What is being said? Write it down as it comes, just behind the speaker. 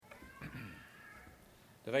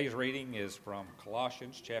Today's reading is from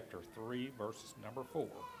Colossians chapter 3, verses number 4.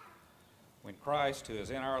 When Christ, who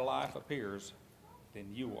is in our life, appears, then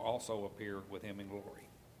you will also appear with him in glory.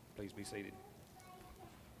 Please be seated.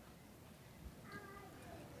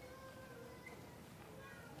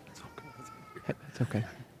 It's okay.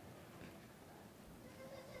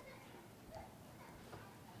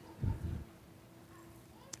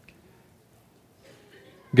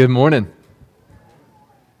 Good morning.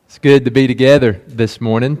 It's good to be together this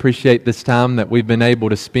morning. Appreciate this time that we've been able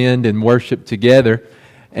to spend in worship together.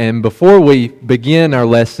 And before we begin our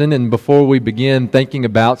lesson and before we begin thinking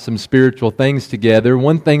about some spiritual things together,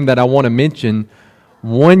 one thing that I want to mention,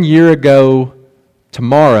 1 year ago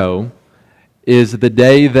tomorrow is the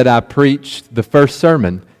day that I preached the first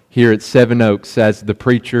sermon here at Seven Oaks as the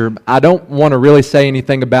preacher. I don't want to really say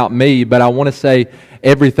anything about me, but I want to say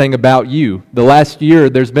everything about you. The last year,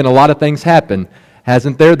 there's been a lot of things happen,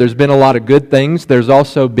 hasn't there? There's been a lot of good things. There's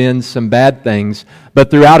also been some bad things.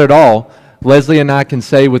 But throughout it all, Leslie and I can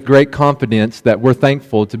say with great confidence that we're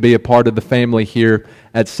thankful to be a part of the family here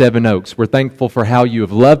at Seven Oaks. We're thankful for how you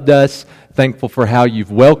have loved us, thankful for how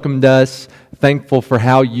you've welcomed us, thankful for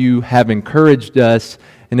how you have encouraged us.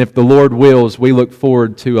 And if the Lord wills, we look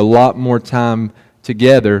forward to a lot more time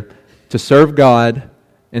together to serve God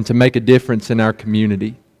and to make a difference in our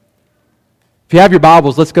community. If you have your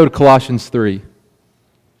Bibles, let's go to Colossians 3.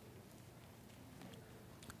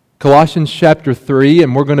 Colossians chapter 3,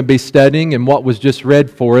 and we're going to be studying in what was just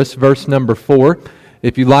read for us, verse number 4.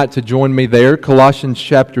 If you'd like to join me there, Colossians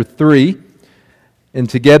chapter 3. And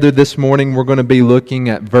together this morning, we're going to be looking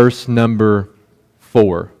at verse number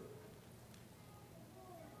 4.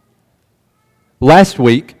 Last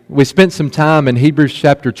week, we spent some time in Hebrews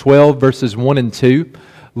chapter 12, verses 1 and 2,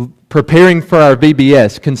 preparing for our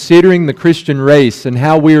VBS, considering the Christian race and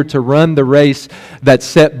how we are to run the race that's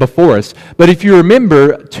set before us. But if you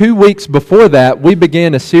remember, 2 weeks before that, we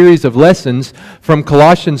began a series of lessons from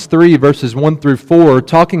Colossians 3, verses 1 through 4,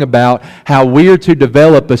 talking about how we are to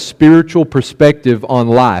develop a spiritual perspective on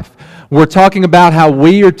life. We're talking about how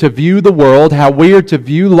we are to view the world, how we are to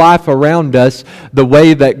view life around us the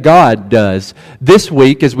way that God does. This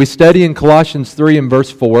week, as we study in Colossians 3 and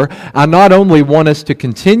verse 4, I not only want us to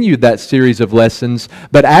continue that series of lessons,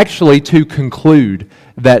 but actually to conclude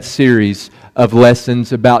that series of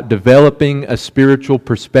lessons about developing a spiritual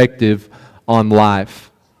perspective on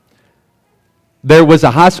life. There was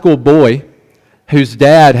a high school boy whose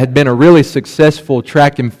dad had been a really successful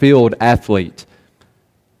track and field athlete.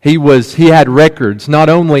 He had records not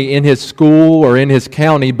only in his school or in his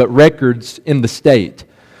county, but records in the state.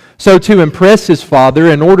 So to impress his father,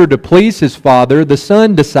 in order to please his father, the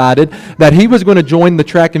son decided that he was going to join the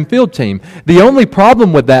track and field team. The only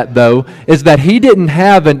problem with that, though, is that he didn't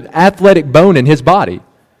have an athletic bone in his body.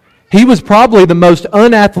 He was probably the most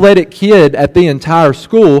unathletic kid at the entire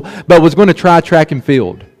school, but was going to try track and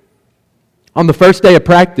field. On the first day of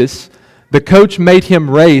practice, the coach made him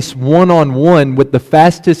race one-on-one with the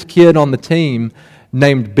fastest kid on the team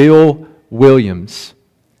named Bill Williams.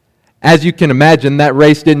 As you can imagine, that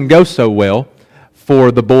race didn't go so well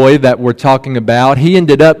for the boy that we're talking about. He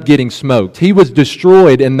ended up getting smoked. He was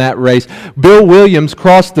destroyed in that race. Bill Williams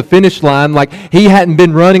crossed the finish line like he hadn't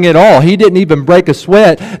been running at all. He didn't even break a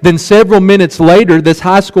sweat. Then several minutes later, this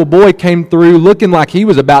high school boy came through looking like he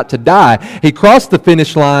was about to die. He crossed the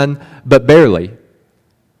finish line, but barely.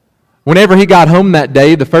 Whenever he got home that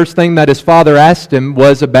day, the first thing that his father asked him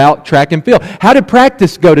was about track and field. How did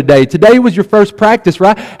practice go today? Today was your first practice,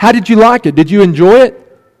 right? How did you like it? Did you enjoy it?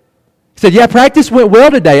 He said, yeah, practice went well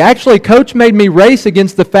today. Actually, coach made me race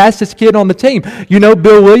against the fastest kid on the team. You know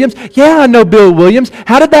Bill Williams? Yeah, I know Bill Williams.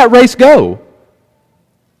 How did that race go?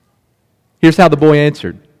 Here's how the boy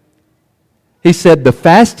answered. He said, the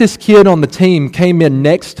fastest kid on the team came in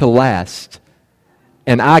next to last,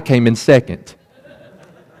 and I came in second.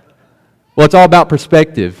 Well, it's all about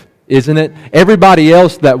perspective, isn't it? Everybody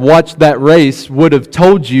else that watched that race would have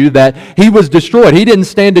told you that he was destroyed. He didn't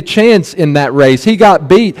stand a chance in that race. He got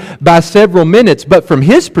beat by several minutes. But from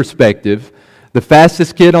his perspective, the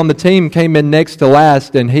fastest kid on the team came in next to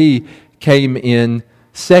last, and he came in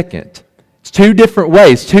second. It's two different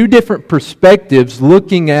ways, two different perspectives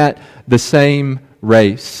looking at the same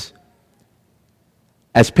race.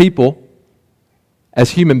 As people,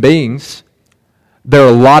 as human beings, there are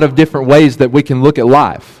a lot of different ways that we can look at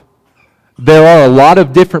life. There are a lot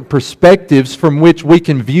of different perspectives from which we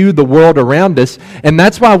can view the world around us, and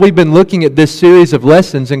that's why we've been looking at this series of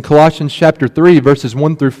lessons in Colossians chapter 3, verses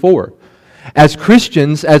 1 through 4. As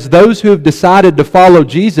Christians, as those who have decided to follow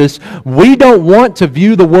Jesus, we don't want to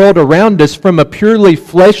view the world around us from a purely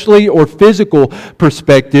fleshly or physical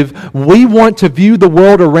perspective. We want to view the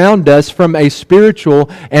world around us from a spiritual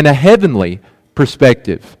and a heavenly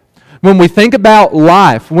perspective. When we think about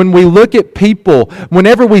life, when we look at people,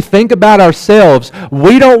 whenever we think about ourselves,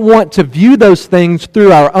 we don't want to view those things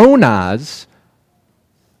through our own eyes.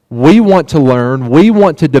 We want to learn, we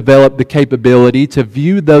want to develop the capability to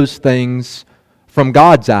view those things from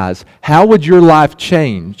God's eyes. How would your life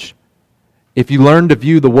change if you learned to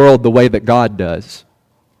view the world the way that God does?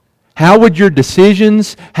 How would your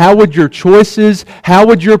decisions, how would your choices, how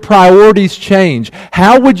would your priorities change?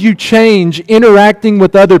 How would you change interacting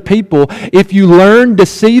with other people if you learned to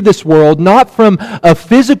see this world not from a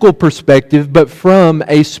physical perspective, but from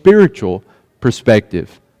a spiritual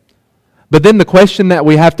perspective? But then the question that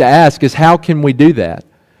we have to ask is, how can we do that?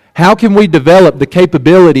 How can we develop the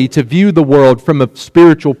capability to view the world from a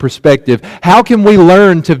spiritual perspective? How can we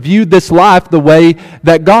learn to view this life the way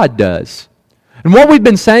that God does? And what we've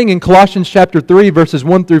been saying in Colossians chapter 3, verses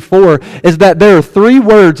 1 through 4, is that there are three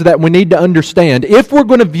words that we need to understand. If we're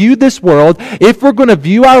going to view this world, if we're going to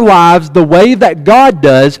view our lives the way that God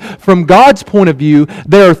does, from God's point of view,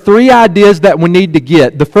 there are three ideas that we need to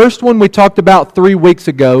get. The first one we talked about 3 weeks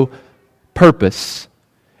ago, purpose.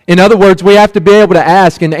 In other words, we have to be able to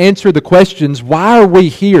ask and answer the questions, why are we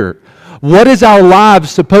here? What is our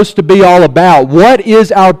lives supposed to be all about? What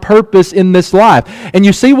is our purpose in this life? And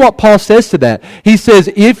you see what Paul says to that. He says,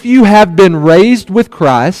 if you have been raised with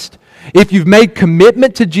Christ, if you've made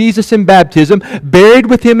commitment to Jesus in baptism, buried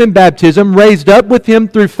with Him in baptism, raised up with Him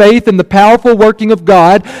through faith in the powerful working of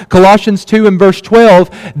God, Colossians 2 and verse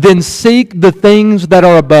 12, then seek the things that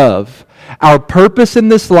are above. Our purpose in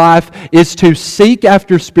this life is to seek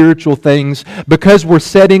after spiritual things because we're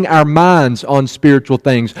setting our minds on spiritual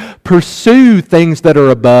things. Pursue things that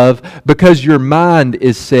are above because your mind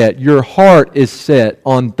is set, your heart is set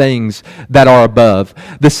on things that are above.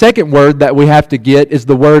 The second word that we have to get is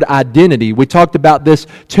the word identity. We talked about this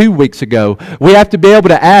 2 weeks ago. We have to be able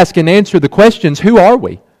to ask and answer the questions, who are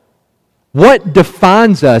we? What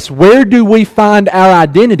defines us? Where do we find our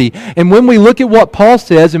identity? And when we look at what Paul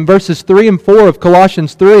says in verses 3 and 4 of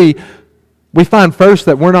Colossians 3, we find first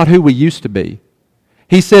that we're not who we used to be.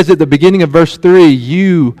 He says at the beginning of verse 3,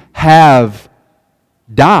 you have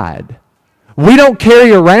died. We don't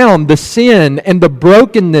carry around the sin and the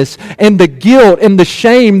brokenness and the guilt and the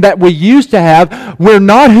shame that we used to have. We're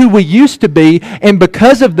not who we used to be, and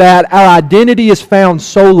because of that, our identity is found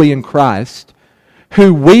solely in Christ.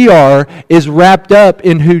 Who we are is wrapped up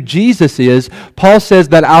in who Jesus is. Paul says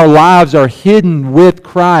that our lives are hidden with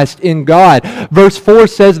Christ in God. Verse 4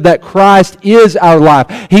 says that Christ is our life.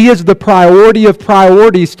 He is the priority of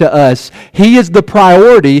priorities to us. He is the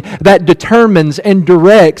priority that determines and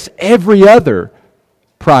directs every other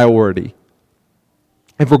priority.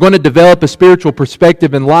 If we're going to develop a spiritual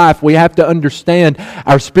perspective in life, we have to understand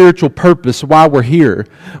our spiritual purpose, why we're here.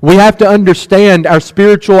 We have to understand our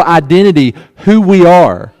spiritual identity, who we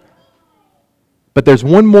are. But there's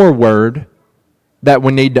one more word that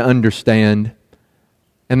we need to understand,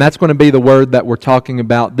 and that's going to be the word that we're talking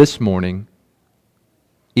about this morning,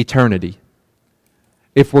 eternity.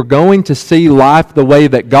 If we're going to see life the way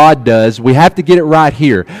that God does, we have to get it right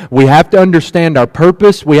here. We have to understand our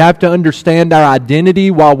purpose. We have to understand our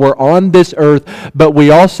identity while we're on this earth, but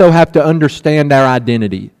we also have to understand our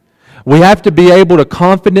identity. We have to be able to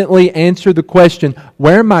confidently answer the question,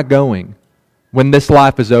 where am I going when this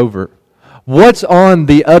life is over? What's on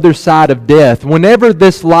the other side of death? Whenever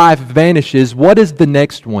this life vanishes, what is the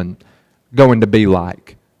next one going to be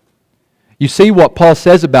like? You see what Paul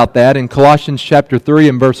says about that in Colossians chapter 3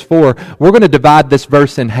 and verse 4. We're going to divide this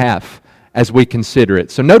verse in half as we consider it.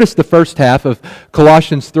 So notice the first half of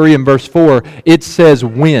Colossians 3 and verse 4. It says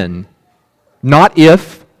when, not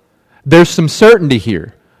if. There's some certainty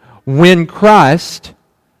here. When Christ,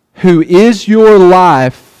 who is your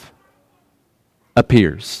life,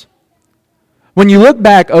 appears. When you look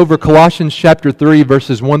back over Colossians chapter 3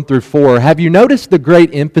 verses 1 through 4, have you noticed the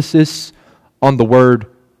great emphasis on the word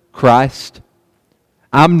Christ?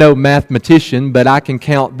 I'm no mathematician, but I can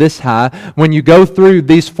count this high. When you go through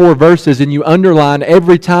these 4 verses and you underline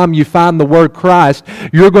every time you find the word Christ,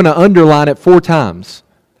 you're going to underline it 4 times.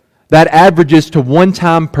 That averages to one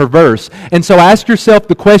time per verse. And so ask yourself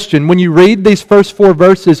the question, when you read these first 4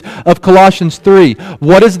 verses of Colossians 3,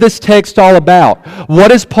 what is this text all about?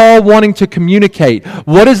 What is Paul wanting to communicate?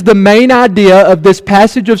 What is the main idea of this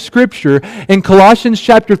passage of Scripture in Colossians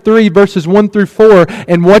chapter 3, verses 1 through 4?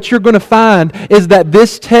 And what you're going to find is that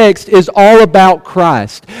this text is all about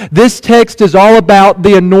Christ. This text is all about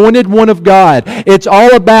the anointed one of God. It's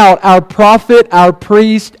all about our prophet, our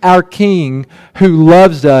priest, our king, who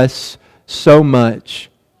loves us so much.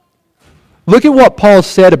 Look at what Paul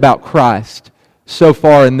said about Christ so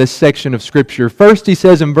far in this section of Scripture. First, he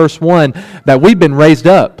says in verse 1 that we've been raised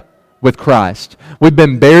up with Christ. We've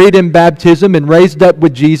been buried in baptism and raised up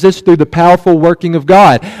with Jesus through the powerful working of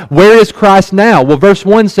God. Where is Christ now? Well, verse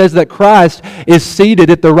 1 says that Christ is seated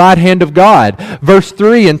at the right hand of God. Verse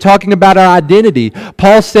 3, in talking about our identity,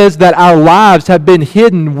 Paul says that our lives have been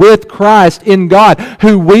hidden with Christ in God.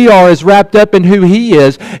 Who we are is wrapped up in who He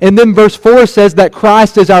is. And then verse 4 says that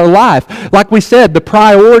Christ is our life. Like we said, the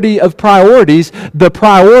priority of priorities, the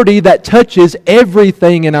priority that touches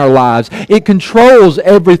everything in our lives. It controls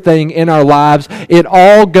everything in our lives. It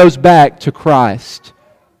all goes back to Christ.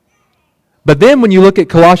 But then when you look at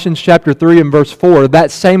Colossians chapter 3 and verse 4, that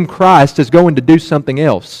same Christ is going to do something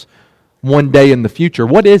else one day in the future.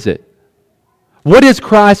 What is it? What is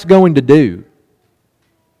Christ going to do?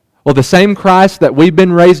 Well, the same Christ that we've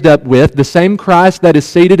been raised up with, the same Christ that is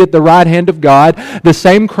seated at the right hand of God, the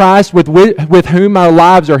same Christ with whom our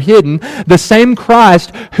lives are hidden, the same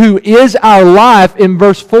Christ who is our life in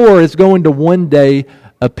verse 4 is going to one day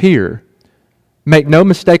appear. Make no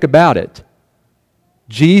mistake about it.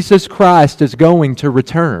 Jesus Christ is going to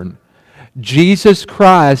return. Jesus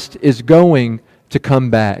Christ is going to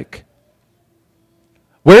come back.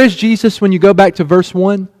 Where is Jesus when you go back to verse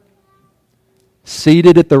 1?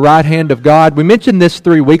 Seated at the right hand of God. We mentioned this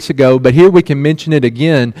 3 weeks ago, but here we can mention it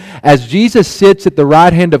again. As Jesus sits at the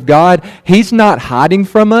right hand of God, He's not hiding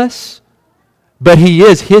from us, but He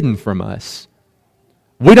is hidden from us.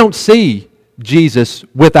 We don't see Jesus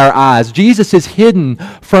with our eyes. Jesus is hidden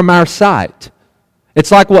from our sight.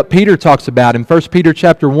 It's like what Peter talks about in 1 Peter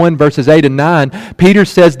chapter 1, verses 8 and 9. Peter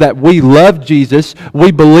says that we love Jesus,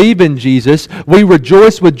 we believe in Jesus, we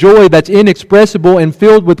rejoice with joy that's inexpressible and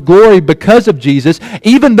filled with glory because of Jesus,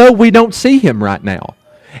 even though we don't see Him right now.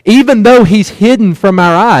 Even though He's hidden from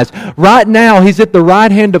our eyes. Right now, He's at the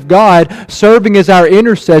right hand of God, serving as our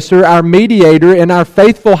intercessor, our mediator, and our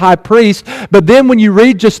faithful high priest. But then when you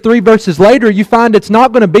read just 3 verses later, you find it's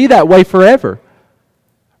not going to be that way forever.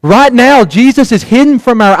 Right now, Jesus is hidden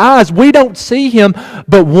from our eyes. We don't see Him,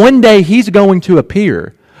 but one day He's going to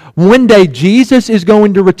appear. One day, Jesus is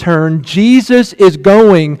going to return. Jesus is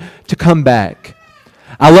going to come back.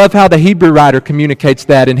 I love how the Hebrew writer communicates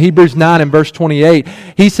that. In Hebrews 9 and verse 28,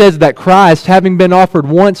 he says that Christ, having been offered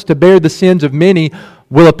once to bear the sins of many,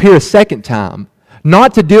 will appear a second time,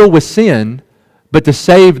 not to deal with sin, but to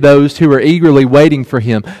save those who are eagerly waiting for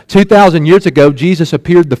Him. 2,000 years ago, Jesus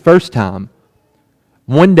appeared the first time.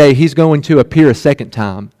 One day, He's going to appear a second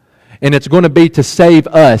time. And it's going to be to save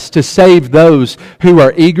us, to save those who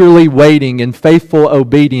are eagerly waiting in faithful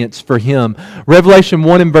obedience for Him. Revelation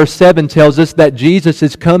 1 and verse 7 tells us that Jesus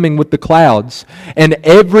is coming with the clouds, and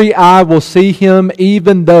every eye will see Him,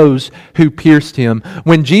 even those who pierced Him.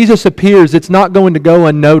 When Jesus appears, it's not going to go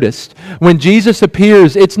unnoticed. When Jesus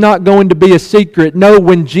appears, it's not going to be a secret. No,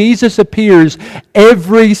 when Jesus appears,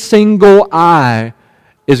 every single eye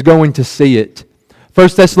is going to see it. 1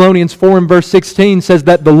 Thessalonians 4 and verse 16 says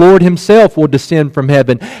that the Lord Himself will descend from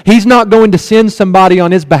heaven. He's not going to send somebody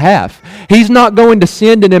on His behalf. He's not going to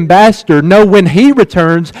send an ambassador. No, when He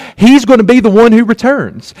returns, He's going to be the one who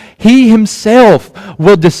returns. He Himself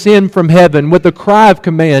will descend from heaven with a cry of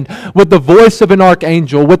command, with the voice of an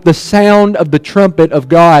archangel, with the sound of the trumpet of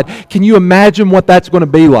God. Can you imagine what that's going to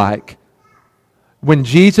be like? When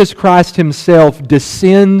Jesus Christ Himself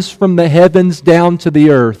descends from the heavens down to the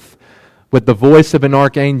earth, with the voice of an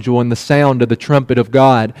archangel and the sound of the trumpet of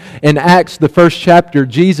God. In Acts, the first chapter,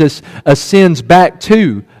 Jesus ascends back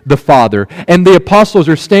to the Father. And the apostles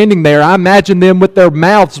are standing there. I imagine them with their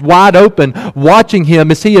mouths wide open, watching Him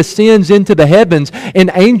as He ascends into the heavens.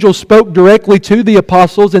 An angel spoke directly to the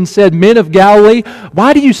apostles and said, "Men of Galilee,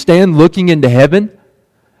 why do you stand looking into heaven?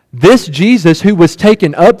 This Jesus who was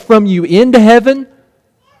taken up from you into heaven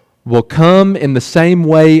will come in the same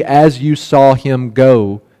way as you saw Him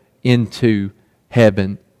go into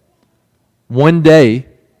heaven." One day,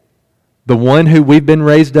 the one who we've been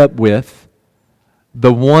raised up with,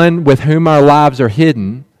 the one with whom our lives are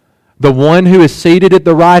hidden, the one who is seated at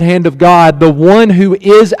the right hand of God, the one who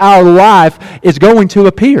is our life, is going to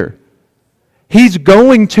appear. He's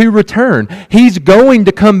going to return. He's going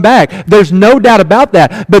to come back. There's no doubt about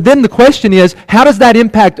that. But then the question is, how does that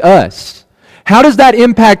impact us? How does that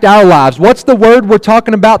impact our lives? What's the word we're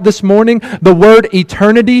talking about this morning? The word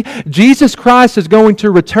eternity. Jesus Christ is going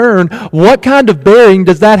to return. What kind of bearing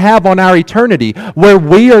does that have on our eternity, where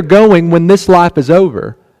we are going when this life is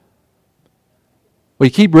over? We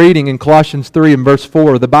keep reading in Colossians 3 and verse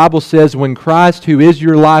 4. The Bible says, when Christ, who is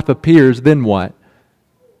your life, appears, then what?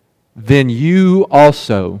 Then you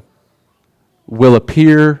also will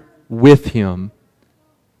appear with Him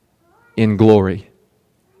in glory.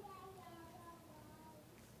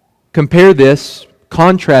 Compare this,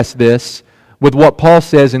 contrast this with what Paul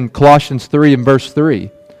says in Colossians 3 and verse 3.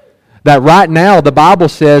 That right now the Bible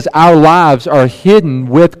says our lives are hidden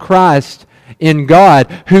with Christ in God.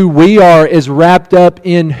 Who we are is wrapped up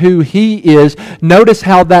in who He is. Notice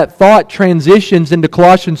how that thought transitions into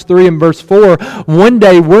Colossians 3 and verse 4. One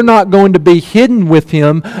day we're not going to be hidden with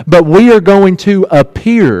Him, but we are going to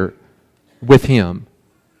appear with Him.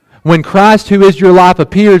 When Christ, who is your life,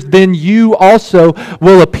 appears, then you also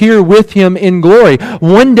will appear with Him in glory.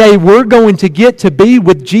 One day we're going to get to be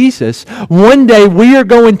with Jesus. One day we are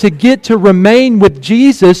going to get to remain with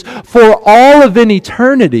Jesus for all of an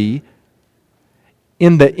eternity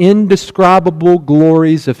in the indescribable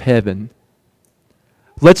glories of heaven.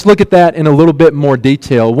 Let's look at that in a little bit more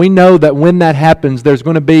detail. We know that when that happens, there's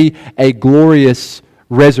going to be a glorious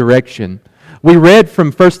resurrection. We read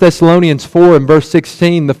from 1 Thessalonians 4 and verse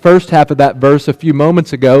 16, the first half of that verse a few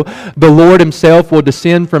moments ago. The Lord Himself will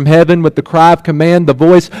descend from heaven with the cry of command, the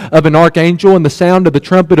voice of an archangel, and the sound of the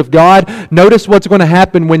trumpet of God. Notice what's going to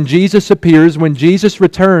happen when Jesus appears, when Jesus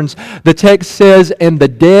returns. The text says, and the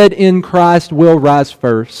dead in Christ will rise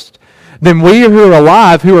first. Then we who are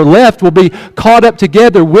alive, who are left, will be caught up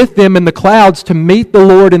together with them in the clouds to meet the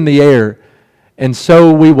Lord in the air. And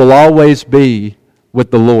so we will always be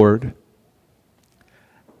with the Lord.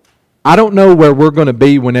 I don't know where we're going to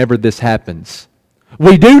be whenever this happens.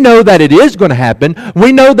 We do know that it is going to happen.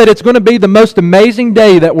 We know that it's going to be the most amazing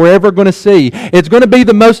day that we're ever going to see. It's going to be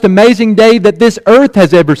the most amazing day that this earth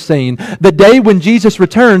has ever seen, the day when Jesus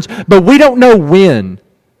returns, but we don't know when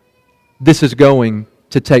this is going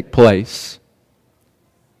to take place.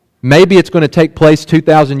 Maybe it's going to take place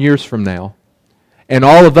 2,000 years from now. And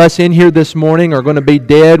all of us in here this morning are going to be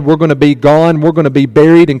dead. We're going to be gone. We're going to be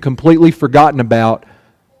buried and completely forgotten about.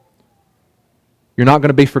 You're not going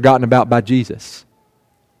to be forgotten about by Jesus.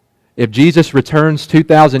 If Jesus returns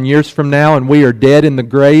 2,000 years from now and we are dead in the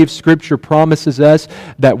grave, Scripture promises us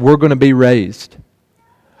that we're going to be raised.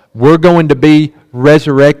 We're going to be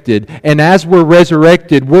resurrected. And as we're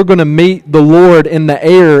resurrected, we're going to meet the Lord in the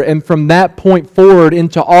air, and from that point forward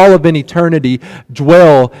into all of an eternity,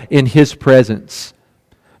 dwell in His presence.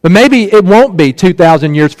 But maybe it won't be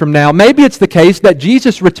 2,000 years from now. Maybe it's the case that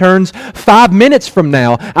Jesus returns 5 minutes from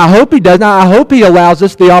now. I hope He does not. I hope He allows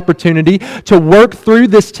us the opportunity to work through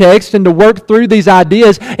this text and to work through these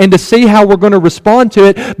ideas and to see how we're going to respond to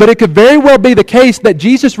it. But it could very well be the case that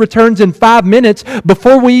Jesus returns in 5 minutes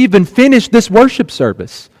before we even finish this worship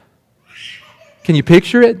service. Can you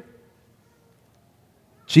picture it?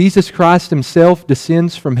 Jesus Christ Himself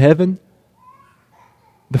descends from heaven.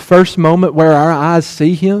 The first moment where our eyes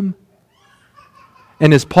see Him.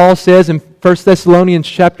 And as Paul says in 1 Thessalonians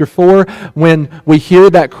chapter 4, when we hear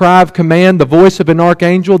that cry of command, the voice of an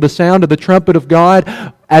archangel, the sound of the trumpet of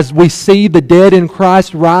God, as we see the dead in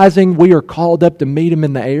Christ rising, we are called up to meet Him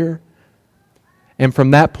in the air. And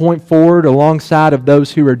from that point forward, alongside of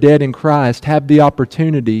those who are dead in Christ, have the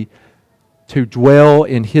opportunity to dwell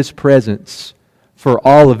in His presence for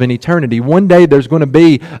all of an eternity. One day there's going to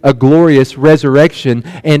be a glorious resurrection,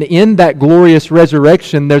 and in that glorious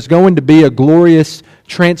resurrection there's going to be a glorious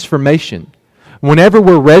transformation. Whenever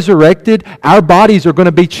we're resurrected, our bodies are going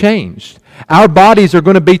to be changed. Our bodies are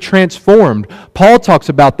going to be transformed. Paul talks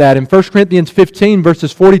about that in 1 Corinthians 15,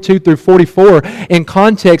 verses 42 through 44. In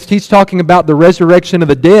context, he's talking about the resurrection of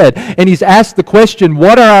the dead. And he's asked the question,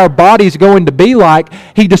 what are our bodies going to be like?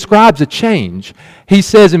 He describes a change. He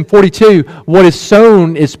says in 42, what is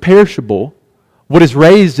sown is perishable. What is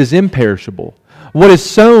raised is imperishable. What is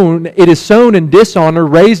sown, it is sown in dishonor,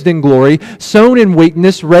 raised in glory, sown in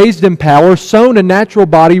weakness, raised in power, sown a natural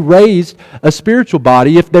body, raised a spiritual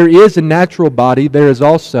body. If there is a natural body, there is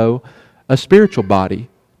also a spiritual body.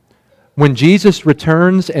 When Jesus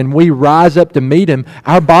returns and we rise up to meet Him,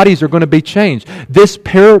 our bodies are going to be changed. This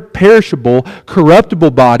perishable,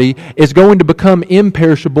 corruptible body is going to become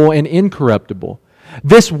imperishable and incorruptible.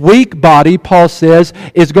 This weak body, Paul says,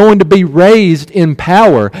 is going to be raised in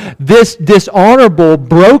power. This dishonorable,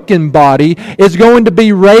 broken body is going to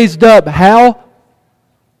be raised up. How?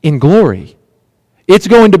 In glory. It's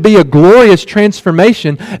going to be a glorious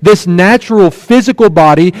transformation. This natural physical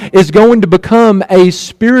body is going to become a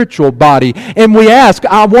spiritual body. And we ask,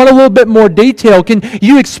 I want a little bit more detail. Can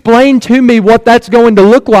you explain to me what that's going to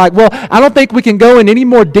look like? Well, I don't think we can go in any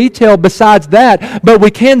more detail besides that, but we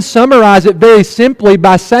can summarize it very simply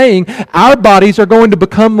by saying our bodies are going to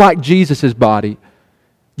become like Jesus' body.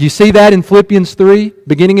 You see that in Philippians 3,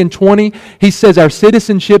 beginning in 20? He says our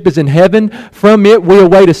citizenship is in heaven. From it we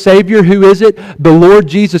await a Savior. Who is it? The Lord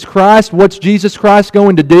Jesus Christ. What's Jesus Christ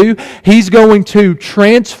going to do? He's going to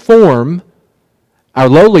transform our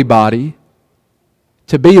lowly body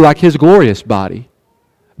to be like His glorious body,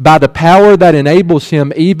 by the power that enables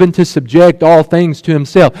Him even to subject all things to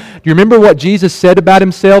Himself. Do you remember what Jesus said about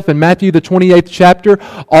Himself in Matthew the 28th chapter?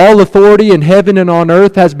 All authority in heaven and on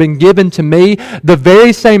earth has been given to me. The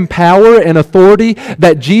very same power and authority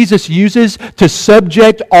that Jesus uses to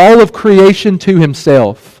subject all of creation to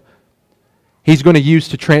Himself, He's going to use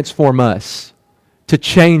to transform us, to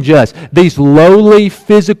change us. These lowly,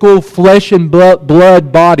 physical, flesh and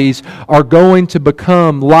blood bodies are going to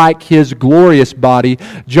become like His glorious body.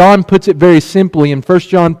 John puts it very simply in 1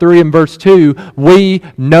 John 3 and verse 2, we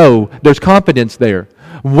know. There's confidence there.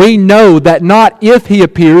 We know that not if He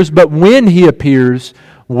appears, but when He appears,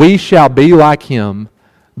 we shall be like Him,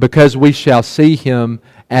 because we shall see Him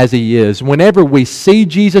as He is. Whenever we see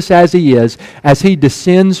Jesus as He is, as He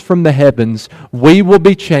descends from the heavens, we will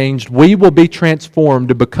be changed, we will be transformed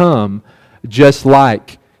to become just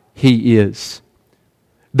like He is.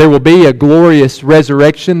 There will be a glorious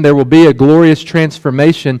resurrection. There will be a glorious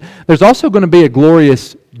transformation. There's also going to be a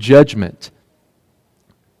glorious judgment.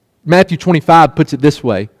 Matthew 25 puts it this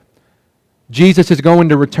way. Jesus is going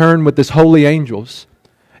to return with His holy angels.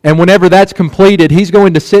 And whenever that's completed, He's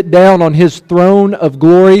going to sit down on His throne of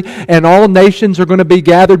glory, and all nations are going to be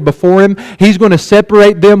gathered before Him. He's going to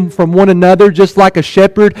separate them from one another, just like a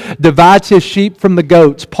shepherd divides his sheep from the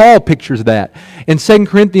goats. Paul pictures that. In 2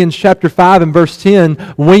 Corinthians chapter 5 and verse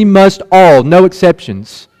 10, we must all, no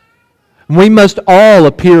exceptions, we must all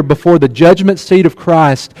appear before the judgment seat of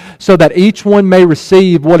Christ, so that each one may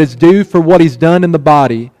receive what is due for what he's done in the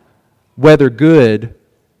body, whether good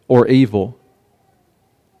or evil.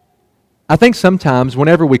 I think sometimes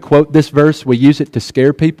whenever we quote this verse, we use it to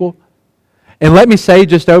scare people. And let me say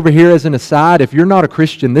just over here as an aside, if you're not a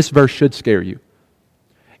Christian, this verse should scare you.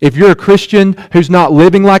 If you're a Christian who's not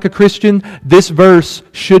living like a Christian, this verse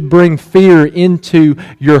should bring fear into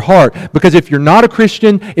your heart. Because if you're not a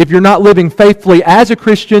Christian, if you're not living faithfully as a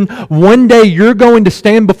Christian, one day you're going to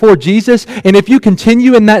stand before Jesus, and if you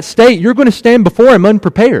continue in that state, you're going to stand before Him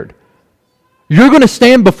unprepared. You're going to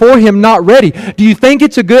stand before Him not ready. Do you think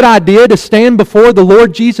it's a good idea to stand before the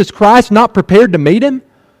Lord Jesus Christ not prepared to meet Him?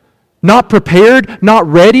 Not prepared, not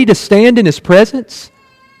ready to stand in His presence?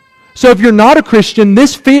 So if you're not a Christian,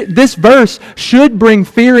 this verse should bring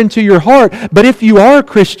fear into your heart. But if you are a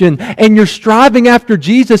Christian and you're striving after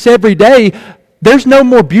Jesus every day, there's no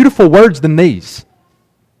more beautiful words than these.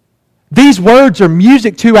 These words are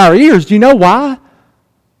music to our ears. Do you know why?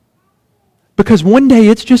 Because one day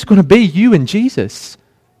it's just going to be you and Jesus.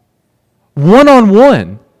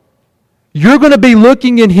 One-on-one. You're going to be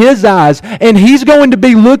looking in His eyes, and He's going to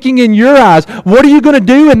be looking in your eyes. What are you going to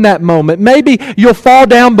do in that moment? Maybe you'll fall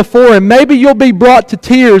down before Him. Maybe you'll be brought to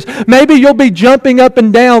tears. Maybe you'll be jumping up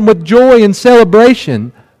and down with joy and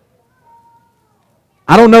celebration.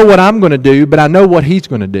 I don't know what I'm going to do, but I know what He's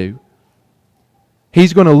going to do.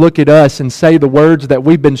 He's going to look at us and say the words that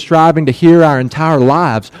we've been striving to hear our entire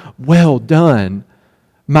lives. Well done,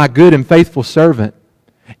 my good and faithful servant.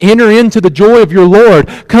 Enter into the joy of your Lord.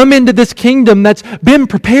 Come into this kingdom that's been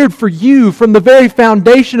prepared for you from the very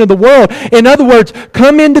foundation of the world. In other words,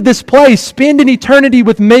 come into this place. Spend an eternity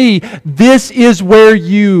with me. This is where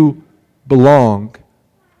you belong.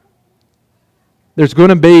 There's going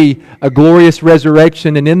to be a glorious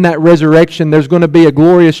resurrection, and in that resurrection, there's going to be a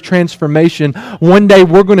glorious transformation. One day,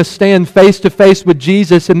 we're going to stand face to face with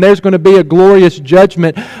Jesus, and there's going to be a glorious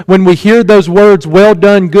judgment. When we hear those words, well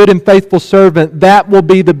done, good and faithful servant, that will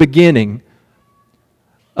be the beginning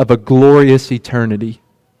of a glorious eternity.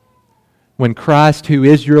 When Christ, who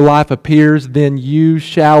is your life, appears, then you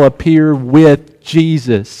shall appear with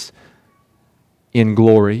Jesus in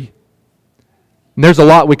glory. And there's a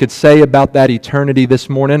lot we could say about that eternity this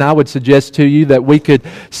morning. I would suggest to you that we could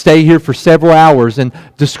stay here for several hours and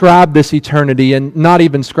describe this eternity and not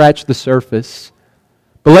even scratch the surface.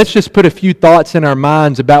 But let's just put a few thoughts in our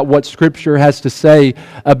minds about what Scripture has to say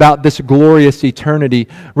about this glorious eternity.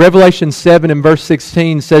 Revelation 7 and verse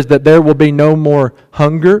 16 says that there will be no more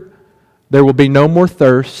hunger, there will be no more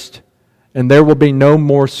thirst, and there will be no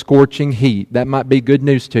more scorching heat. That might be good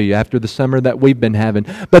news to you after the summer that we've been having.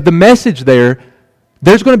 But the message there's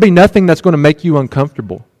going to be nothing that's going to make you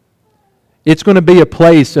uncomfortable. It's going to be a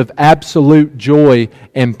place of absolute joy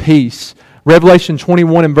and peace. Revelation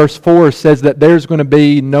 21 and verse 4 says that there's going to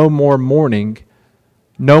be no more mourning,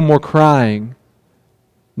 no more crying,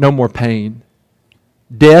 no more pain.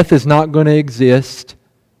 Death is not going to exist,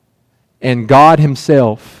 and God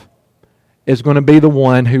Himself is going to be the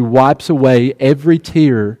one who wipes away every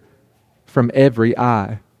tear from every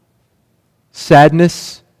eye.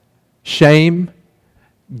 Sadness, shame,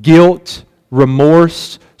 guilt,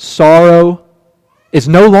 remorse, sorrow is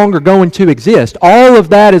no longer going to exist. All of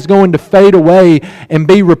that is going to fade away and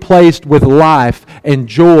be replaced with life and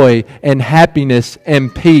joy and happiness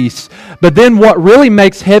and peace. But then what really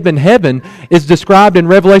makes heaven heaven is described in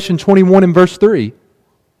Revelation 21 and verse 3.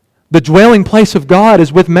 The dwelling place of God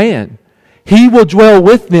is with man. He will dwell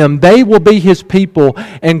with them. They will be His people,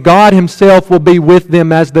 and God Himself will be with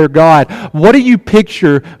them as their God. What do you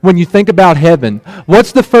picture when you think about heaven?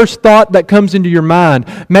 What's the first thought that comes into your mind?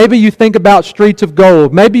 Maybe you think about streets of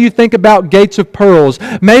gold. Maybe you think about gates of pearls.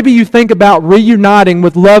 Maybe you think about reuniting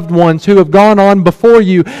with loved ones who have gone on before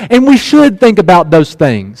you, and we should think about those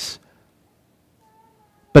things.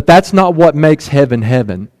 But that's not what makes heaven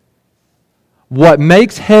heaven. What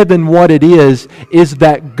makes heaven what it is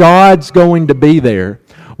that God's going to be there.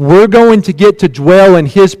 We're going to get to dwell in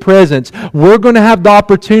His presence. We're going to have the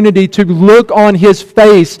opportunity to look on His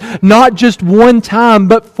face, not just one time,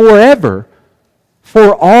 but forever.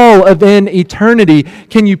 For all of an eternity.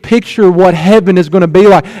 Can you picture what heaven is going to be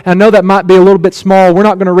like? I know that might be a little bit small. We're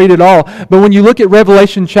not going to read it all. But when you look at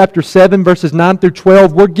Revelation chapter 7, verses 9 through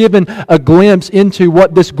 12, we're given a glimpse into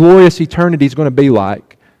what this glorious eternity is going to be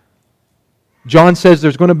like. John says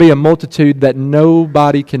there's going to be a multitude that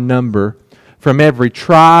nobody can number, from every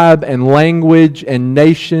tribe and language and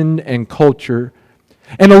nation and culture.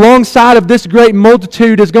 And alongside of this great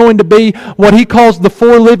multitude is going to be what he calls the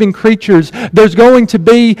four living creatures. There's going to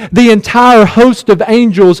be the entire host of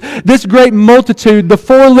angels. This great multitude, the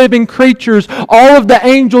four living creatures, all of the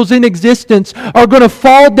angels in existence are going to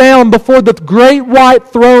fall down before the great white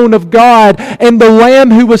throne of God and the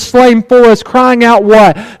Lamb who was slain for us, crying out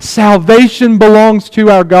what? Salvation belongs to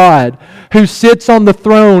our God who sits on the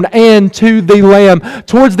throne and to the Lamb.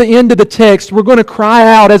 Towards the end of the text, we're going to cry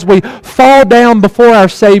out as we fall down before our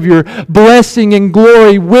Savior, blessing and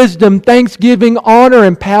glory, wisdom, thanksgiving, honor,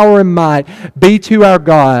 and power and might be to our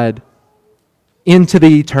God into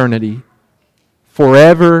the eternity,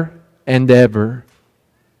 forever and ever.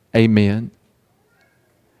 Amen.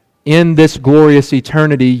 In this glorious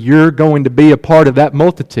eternity, you're going to be a part of that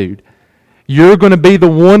multitude. You're going to be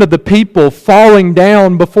the one of the people falling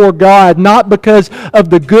down before God, not because of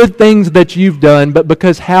the good things that you've done, but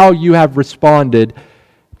because how you have responded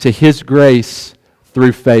to His grace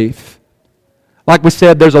through faith. Like we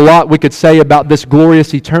said, there's a lot we could say about this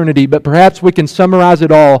glorious eternity, but perhaps we can summarize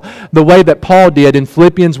it all the way that Paul did in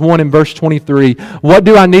Philippians 1 and verse 23. What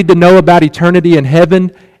do I need to know about eternity in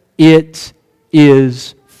heaven? It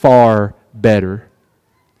is far better.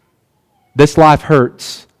 This life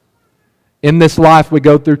hurts. In this life we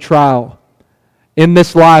go through trial. In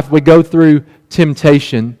this life we go through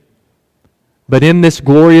temptation. But in this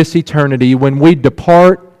glorious eternity, when we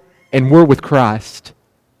depart and we're with Christ,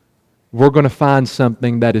 we're going to find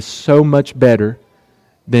something that is so much better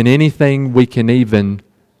than anything we can even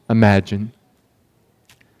imagine.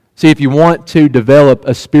 See, if you want to develop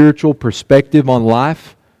a spiritual perspective on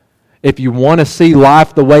life, if you want to see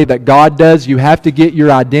life the way that God does, you have to get your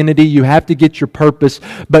identity, you have to get your purpose,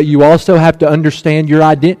 but you also have to understand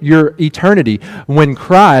your eternity. When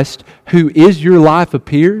Christ, who is your life,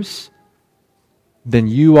 appears, then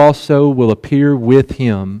you also will appear with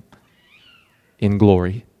Him in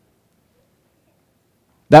glory.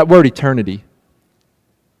 That word eternity,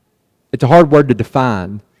 it's a hard word to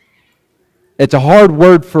define. It's a hard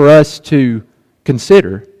word for us to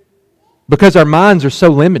consider because our minds are so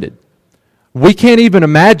limited. We can't even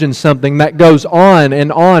imagine something that goes on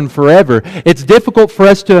and on forever. It's difficult for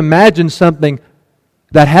us to imagine something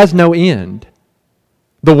that has no end.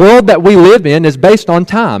 The world that we live in is based on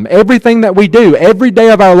time. Everything that we do, every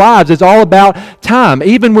day of our lives is all about time.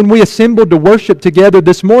 Even when we assembled to worship together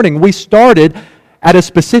this morning, we started at a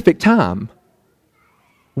specific time.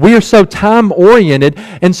 We are so time-oriented,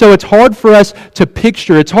 and so it's hard for us to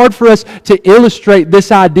picture, it's hard for us to illustrate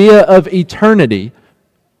this idea of eternity.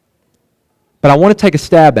 But I want to take a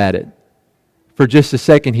stab at it for just a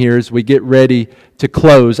second here as we get ready to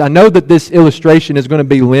close. I know that this illustration is going to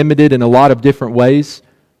be limited in a lot of different ways.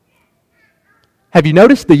 Have you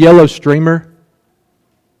noticed the yellow streamer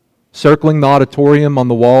circling the auditorium on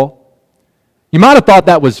the wall. You might have thought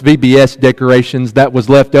that was VBS decorations that was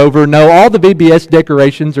left over. No, all the VBS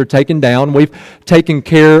decorations are taken down. We've taken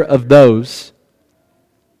care of those.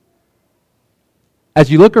 As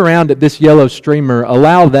you look around at this yellow streamer,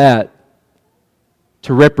 allow that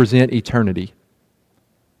to represent eternity.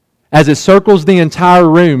 As it circles the entire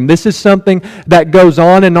room, this is something that goes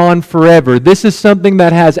on and on forever. This is something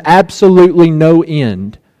that has absolutely no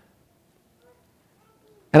end.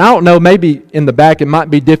 And I don't know, maybe in the back it might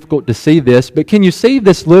be difficult to see this, but can you see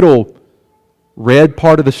this little red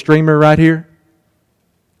part of the streamer right here?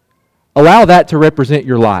 Allow that to represent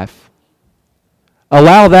your life.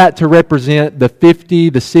 Allow that to represent the 50,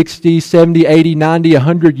 the 60, 70, 80, 90,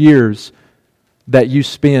 100 years that you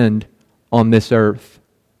spend on this earth.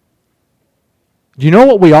 Do you know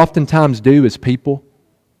what we oftentimes do as people?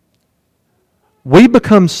 We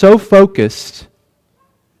become so focused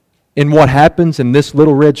in what happens in this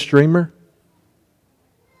little red streamer,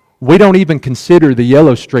 we don't even consider the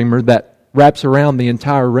yellow streamer that wraps around the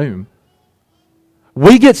entire room.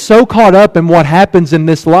 We get so caught up in what happens in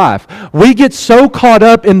this life. We get so caught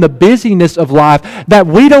up in the busyness of life that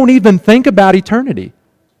we don't even think about eternity.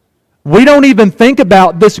 We don't even think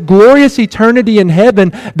about this glorious eternity in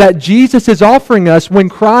heaven that Jesus is offering us when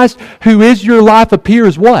Christ, who is your life,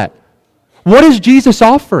 appears. What? What is Jesus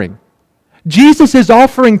offering? Jesus is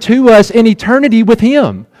offering to us an eternity with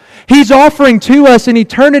Him. He's offering to us an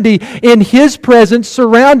eternity in His presence,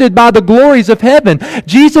 surrounded by the glories of heaven.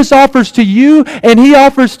 Jesus offers to you and He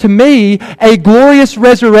offers to me a glorious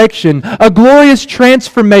resurrection, a glorious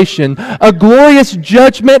transformation, a glorious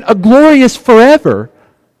judgment, a glorious forever.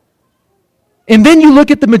 And then you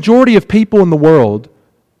look at the majority of people in the world.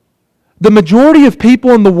 The majority of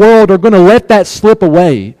people in the world are going to let that slip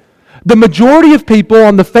away. The majority of people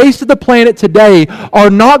on the face of the planet today are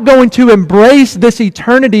not going to embrace this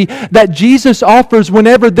eternity that Jesus offers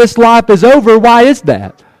whenever this life is over. Why is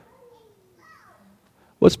that?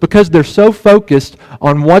 Well, it's because they're so focused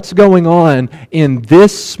on what's going on in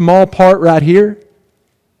this small part right here,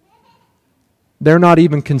 they're not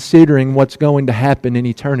even considering what's going to happen in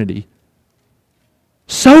eternity.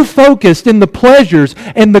 So focused in the pleasures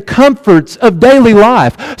and the comforts of daily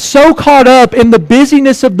life, so caught up in the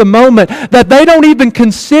busyness of the moment that they don't even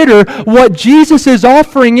consider what Jesus is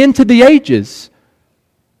offering into the ages.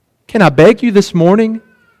 Can I beg you this morning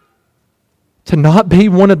to not be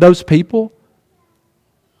one of those people?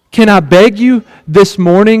 Can I beg you this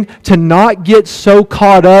morning to not get so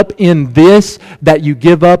caught up in this that you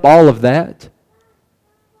give up all of that?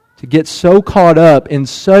 To get so caught up in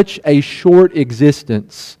such a short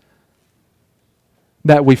existence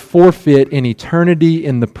that we forfeit an eternity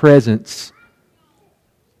in the presence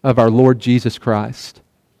of our Lord Jesus Christ.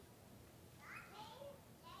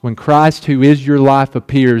 When Christ, who is your life,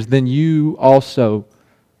 appears, then you also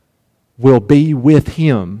will be with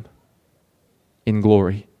Him in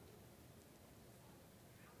glory.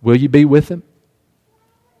 Will you be with Him?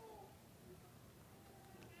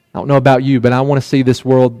 I don't know about you, but I want to see this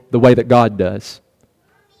world the way that God does.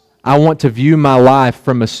 I want to view my life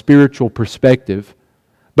from a spiritual perspective.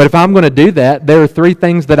 But if I'm going to do that, there are three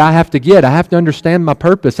things that I have to get. I have to understand my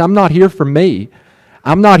purpose. I'm not here for me.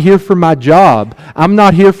 I'm not here for my job. I'm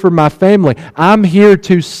not here for my family. I'm here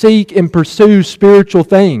to seek and pursue spiritual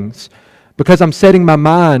things because I'm setting my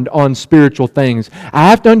mind on spiritual things. I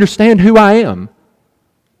have to understand who I am.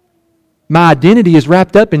 My identity is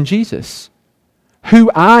wrapped up in Jesus.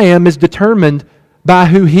 Who I am is determined by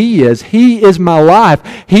who He is. He is my life.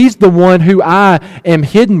 He's the one who I am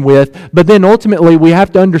hidden with. But then ultimately we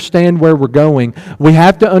have to understand where we're going. We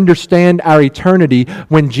have to understand our eternity.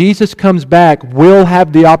 When Jesus comes back, we'll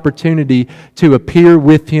have the opportunity to appear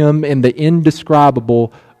with Him in the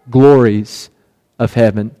indescribable glories of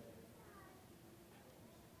heaven.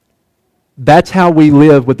 That's how we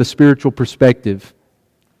live with a spiritual perspective.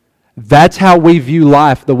 That's how we view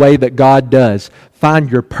life the way that God does. Find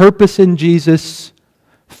your purpose in Jesus.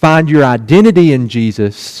 Find your identity in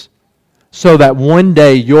Jesus so that one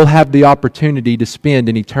day you'll have the opportunity to spend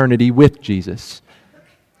an eternity with Jesus.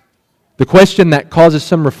 The question that causes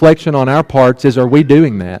some reflection on our parts is, are we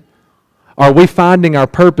doing that? Are we finding our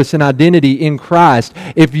purpose and identity in Christ?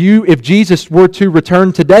 If Jesus were to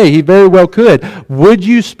return today, He very well could. Would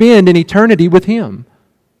you spend an eternity with Him?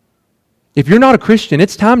 If you're not a Christian,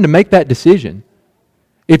 it's time to make that decision.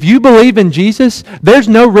 If you believe in Jesus, there's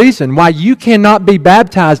no reason why you cannot be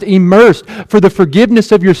baptized, immersed for the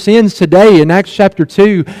forgiveness of your sins today in Acts chapter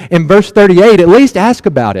 2 and verse 38. At least ask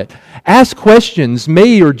about it. Ask questions.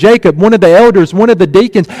 Me or Jacob, one of the elders, one of the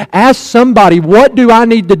deacons, ask somebody, what do I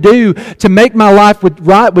need to do to make my life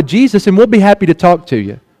right with Jesus? And we'll be happy to talk to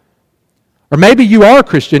you. Or maybe you are a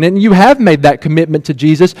Christian and you have made that commitment to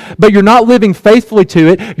Jesus, but you're not living faithfully to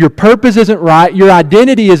it. Your purpose isn't right. Your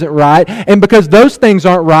identity isn't right. And because those things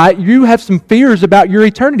aren't right, you have some fears about your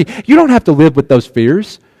eternity. You don't have to live with those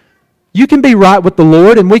fears. You can be right with the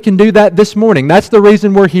Lord, and we can do that this morning. That's the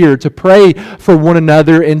reason we're here, to pray for one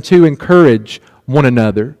another and to encourage one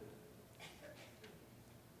another.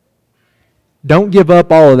 Don't give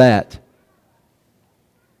up all of that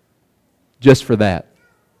just for that.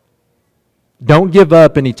 Don't give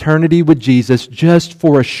up an eternity with Jesus just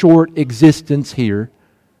for a short existence here.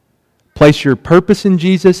 Place your purpose in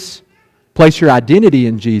Jesus. Place your identity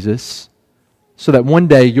in Jesus, so that one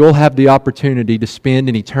day you'll have the opportunity to spend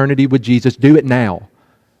an eternity with Jesus. Do it now,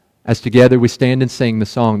 as together we stand and sing the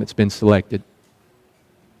song that's been selected.